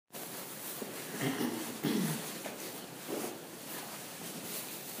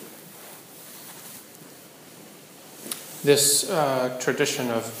This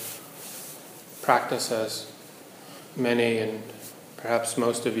tradition of practice, as many and perhaps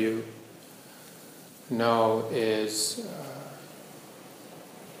most of you know, is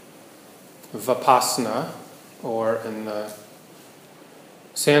Vipassana, or in the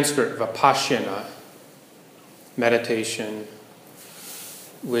Sanskrit Vipassana meditation,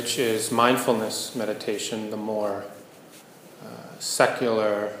 which is mindfulness meditation, the more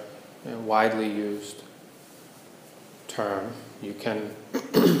secular and widely used term. You can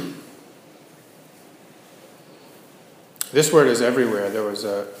this word is everywhere. There was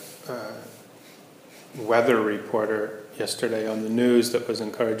a weather reporter yesterday on the news that was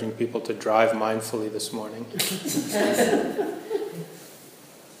encouraging people to drive mindfully this morning.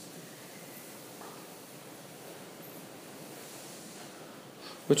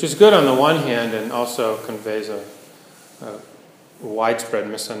 Which is good on the one hand, and also conveys a widespread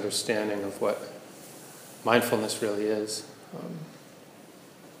misunderstanding of what mindfulness really is.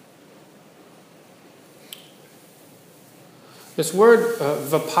 This word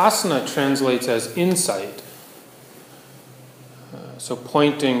Vipassana translates as insight, so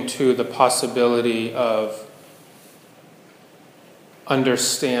pointing to the possibility of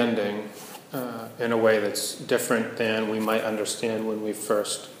understanding in a way that's different than we might understand when we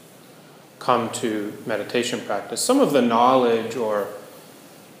first come to meditation practice. Some of the knowledge or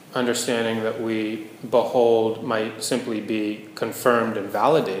understanding that we behold might simply be confirmed and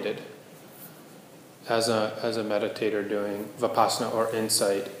validated as a meditator doing Vipassana or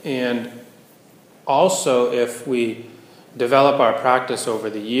insight. And also, if we develop our practice over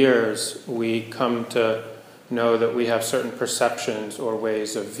the years, we come to know that we have certain perceptions or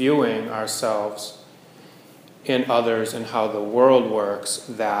ways of viewing ourselves in others and how the world works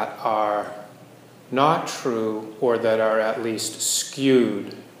that are not true, or that are at least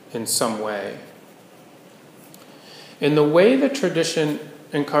skewed in some way. In the way the tradition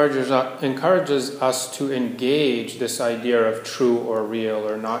encourages us to engage this idea of true or real,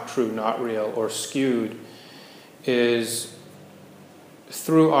 or not true, not real, or skewed, is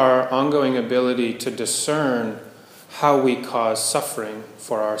through our ongoing ability to discern how we cause suffering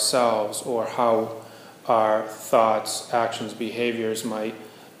for ourselves, or how our thoughts, actions, behaviors might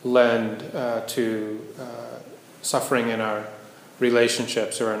lend to suffering in our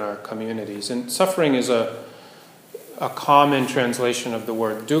relationships or in our communities. And suffering is a common translation of the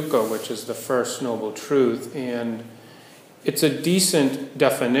word dukkha, which is the first noble truth, and it's a decent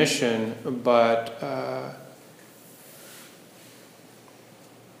definition, but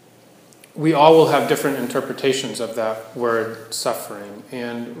we all will have different interpretations of that word suffering.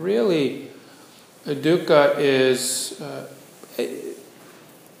 And really, dukkha is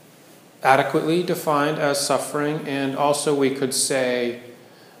adequately defined as suffering, and also we could say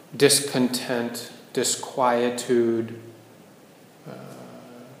discontent, disquietude.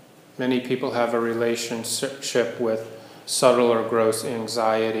 Many people have a relationship with subtle or gross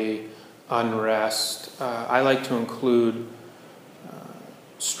anxiety, unrest. I like to include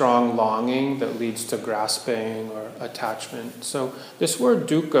strong longing that leads to grasping or attachment. So this word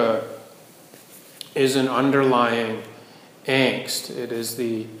dukkha is an underlying angst. It is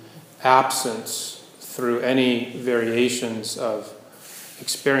the absence, through any variations of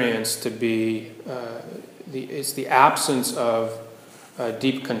experience, to be it's the absence of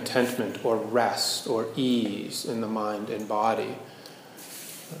deep contentment or rest or ease in the mind and body.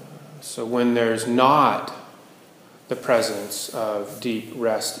 So when there's not the presence of deep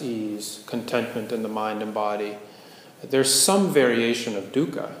rest, ease, contentment in the mind and body, there's some variation of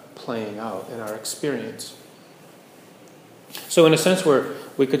dukkha playing out in our experience. So in a sense,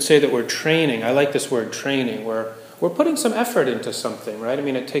 we could say that we're training. I like this word training. We're putting some effort into something, right? I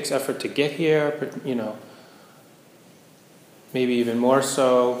mean, it takes effort to get here, maybe even more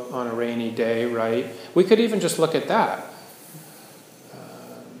so on a rainy day, right? We could even just look at that.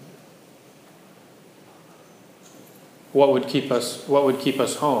 What would keep us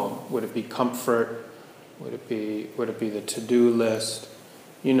home? Would it be comfort? Would it be the to-do list?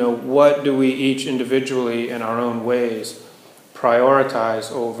 What do we each individually in our own ways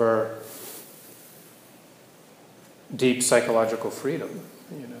prioritize over deep psychological freedom?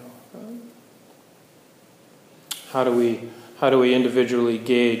 How do we individually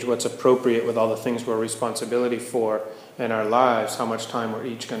gauge what's appropriate with all the things we're responsibility for in our lives? How much time we're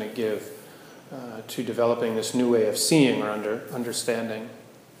each going to give to developing this new way of seeing or understanding?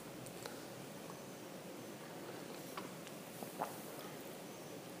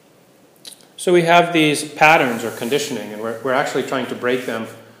 So we have these patterns or conditioning, and we're actually trying to break them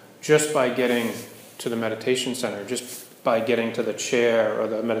just by getting to the meditation center, just by getting to the chair or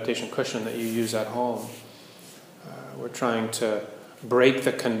the meditation cushion that you use at home. We're trying to break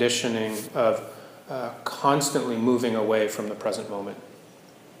the conditioning of constantly moving away from the present moment,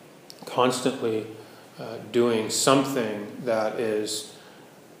 constantly doing something that is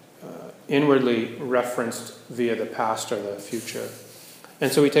inwardly referenced via the past or the future.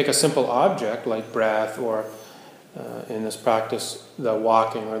 And so we take a simple object like breath, or in this practice, the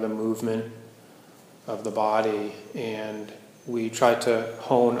walking or the movement of the body, and we try to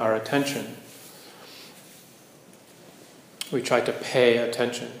hone our attention. We try to pay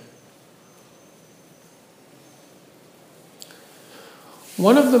attention.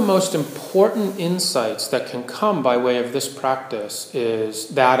 One of the most important insights that can come by way of this practice is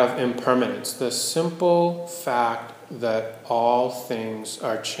that of impermanence, the simple fact that all things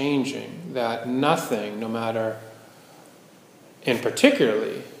are changing, that nothing, no matter, and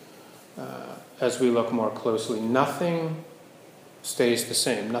particularly as we look more closely, nothing stays the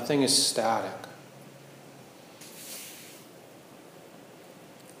same, nothing is static.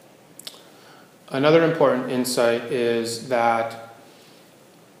 Another important insight is that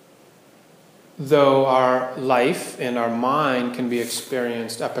though our life and our mind can be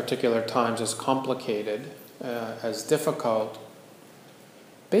experienced at particular times as complicated, as difficult,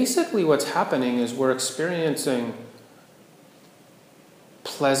 basically what's happening is we're experiencing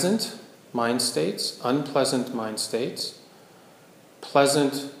pleasant mind states, unpleasant mind states,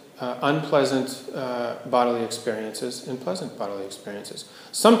 pleasant, unpleasant bodily experiences, and pleasant bodily experiences.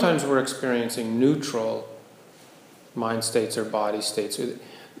 Sometimes we're experiencing neutral mind states or body states.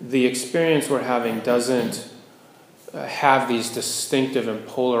 The experience we're having doesn't have these distinctive and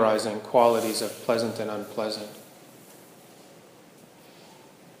polarizing qualities of pleasant and unpleasant.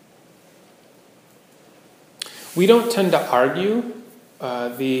 We don't tend to argue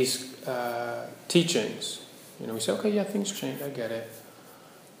these teachings. We say, okay, yeah, things change, I get it.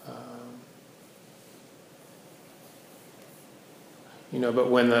 But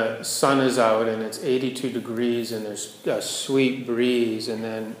when the sun is out and it's 82 degrees and there's a sweet breeze, and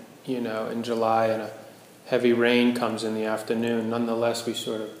then, in July and a heavy rain comes in the afternoon, nonetheless we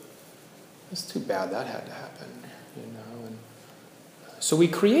sort of, it's too bad that had to happen, And so we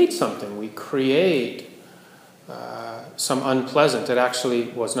create something. We create some unpleasant. It actually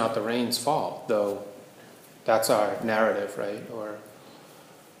was not the rain's fault, though that's our narrative, right? Or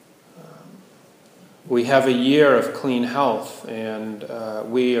we have a year of clean health, and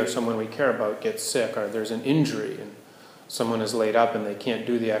we or someone we care about gets sick, or there's an injury, and someone is laid up and they can't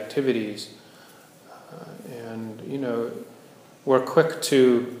do the activities. We're quick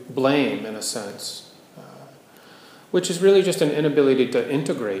to blame, in a sense, which is really just an inability to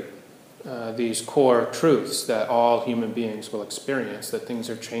integrate these core truths that all human beings will experience, that things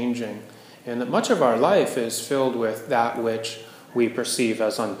are changing, and that much of our life is filled with that which we perceive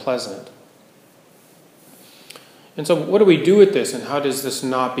as unpleasant. And so what do we do with this, and how does this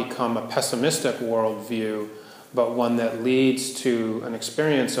not become a pessimistic worldview, but one that leads to an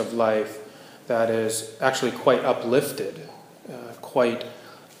experience of life that is actually quite uplifted, quite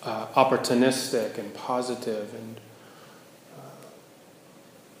opportunistic and positive,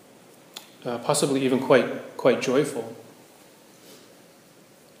 and possibly even quite joyful?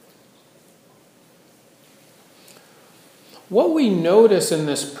 What we notice in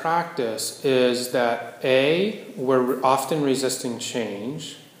this practice is that A, we're often resisting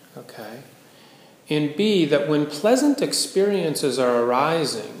change, okay? And B, that when pleasant experiences are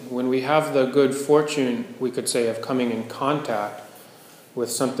arising, when we have the good fortune, we could say, of coming in contact with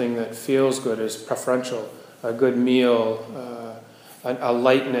something that feels good, is preferential, a good meal, a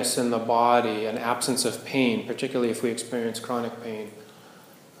lightness in the body, an absence of pain, particularly if we experience chronic pain,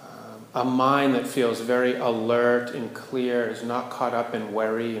 a mind that feels very alert and clear, is not caught up in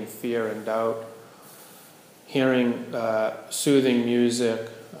worry and fear and doubt, hearing soothing music,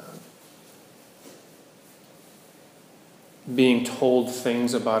 being told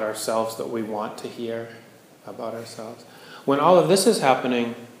things about ourselves that we want to hear about ourselves. When all of this is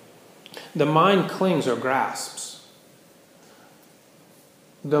happening, the mind clings or grasps.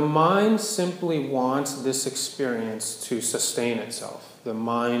 The mind simply wants this experience to sustain itself. The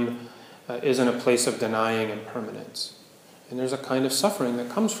mind is in a place of denying impermanence. And there's a kind of suffering that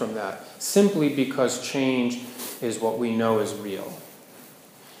comes from that, simply because change is what we know is real.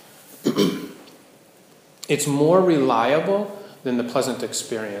 It's more reliable than the pleasant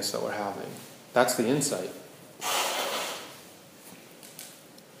experience that we're having. That's the insight.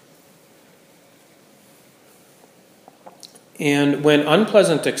 And when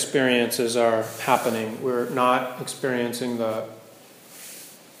unpleasant experiences are happening, we're not experiencing the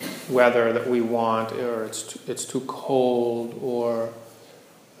weather that we want, or it's too cold, or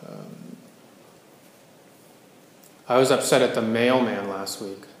I was upset at the mailman last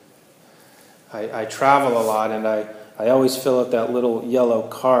week. I travel a lot, and I always fill out that little yellow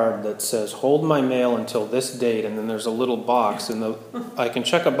card that says, hold my mail until this date, and then there's a little box, and I can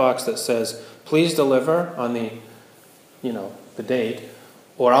check a box that says, please deliver on the date,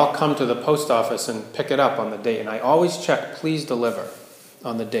 or I'll come to the post office and pick it up on the date. And I always check, please deliver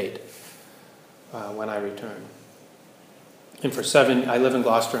on the date when I return. And I live in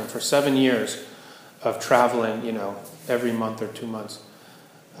Gloucester, and for 7 years of traveling, every month or 2 months,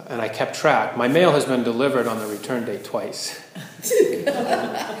 and I kept track. My mail has been delivered on the return date twice.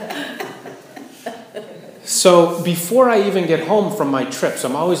 So before I even get home from my trips,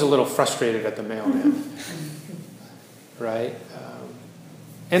 I'm always a little frustrated at the mailman. Right?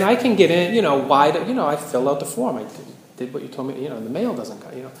 And I can get in, I fill out the form. I did what you told me, the mail doesn't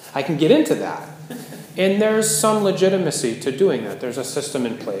come, I can get into that. And there's some legitimacy to doing that. There's a system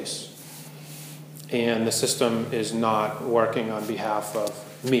in place. And the system is not working on behalf of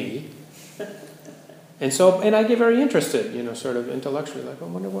me. And I get very interested, sort of intellectually, like, I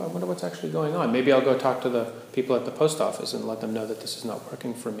wonder what's actually going on. Maybe I'll go talk to the people at the post office and let them know that this is not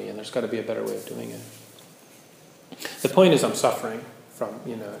working for me, and there's got to be a better way of doing it. The point is I'm suffering from,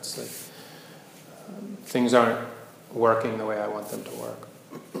 it's like things aren't working the way I want them to work.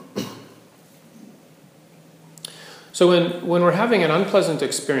 So when we're having an unpleasant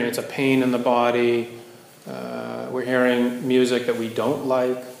experience, a pain in the body, we're hearing music that we don't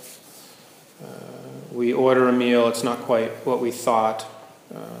like, we order a meal, it's not quite what we thought,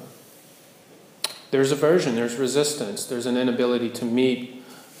 there's aversion, there's resistance, there's an inability to meet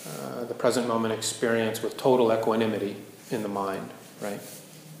the present moment experience with total equanimity in the mind, right?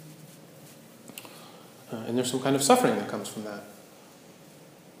 And there's some kind of suffering that comes from that.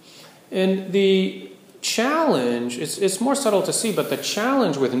 And the challenge, it's more subtle to see, but the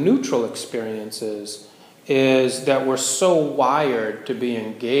challenge with neutral experiences is that we're so wired to be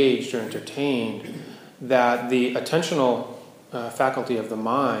engaged or entertained that the attentional faculty of the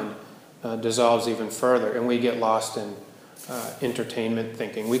mind dissolves even further, and we get lost in entertainment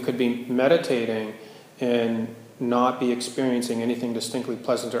thinking. We could be meditating and not be experiencing anything distinctly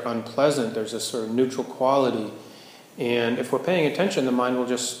pleasant or unpleasant. There's this sort of neutral quality. And if we're paying attention, the mind will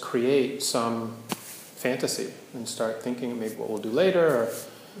just create some fantasy and start thinking maybe what we'll do later, or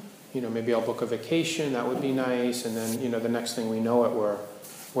maybe I'll book a vacation, that would be nice. And then, the next thing we know it,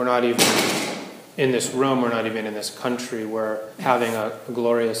 we're not even in this room, we're not even in this country, we're having a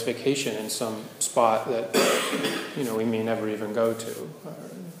glorious vacation in some spot that, we may never even go to.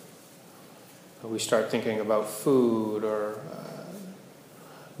 Or we start thinking about food, or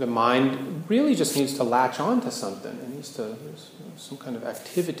the mind really just needs to latch on to something. It needs to, there's some kind of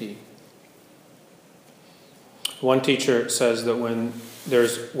activity. One teacher says that when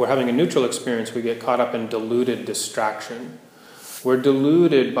we're having a neutral experience, we get caught up in deluded distraction. We're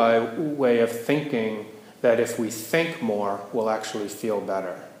deluded by way of thinking that if we think more, we'll actually feel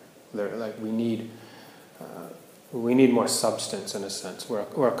better. We need more substance, in a sense.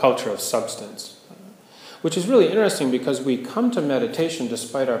 We're a culture of substance, which is really interesting because we come to meditation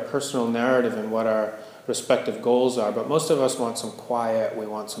despite our personal narrative and what our respective goals are, but most of us want some quiet, we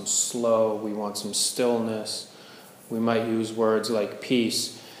want some slow, we want some stillness. We might use words like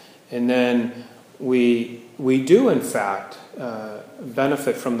peace. And then we do, in fact,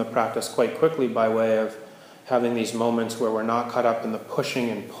 benefit from the practice quite quickly by way of having these moments where we're not caught up in the pushing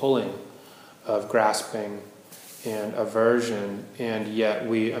and pulling of grasping and aversion, and yet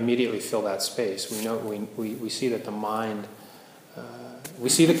we immediately fill that space. We see that the mind, we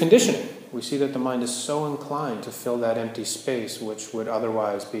see the conditioning. We see that the mind is so inclined to fill that empty space, which would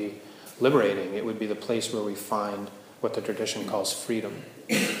otherwise be liberating. It would be the place where we find what the tradition calls freedom.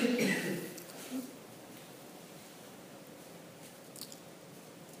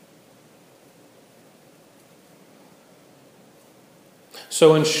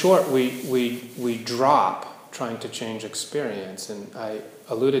 So in short, we drop trying to change experience. And I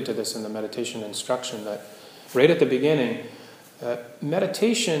alluded to this in the meditation instruction that right at the beginning,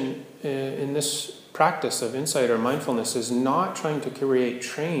 meditation in this practice of insight or mindfulness is not trying to create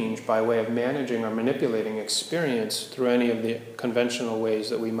change by way of managing or manipulating experience through any of the conventional ways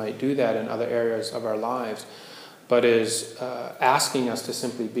that we might do that in other areas of our lives, but is asking us to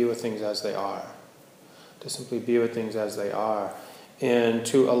simply be with things as they are, and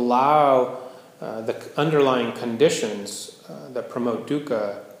to allow the underlying conditions that promote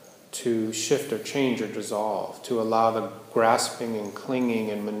dukkha to shift or change or dissolve, to allow the grasping and clinging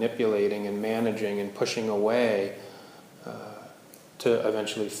and manipulating and managing and pushing away to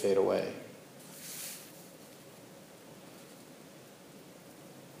eventually fade away.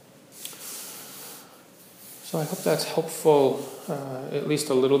 So I hope that's helpful, at least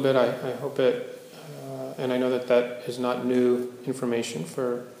a little bit. I hope it, and I know that is not new information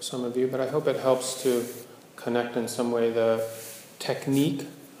for some of you, but I hope it helps to connect in some way the technique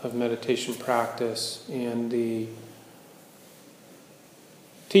of meditation practice and the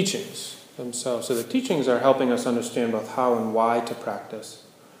teachings themselves. So the teachings are helping us understand both how and why to practice.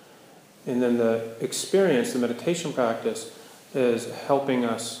 And then the experience, the meditation practice, is helping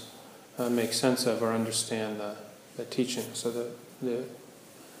us make sense of or understand the teaching. So the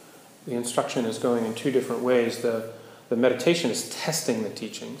instruction is going in two different ways. The meditation is testing the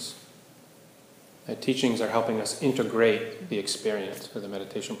teachings. The teachings are helping us integrate the experience of the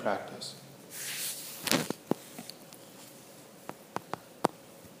meditation practice.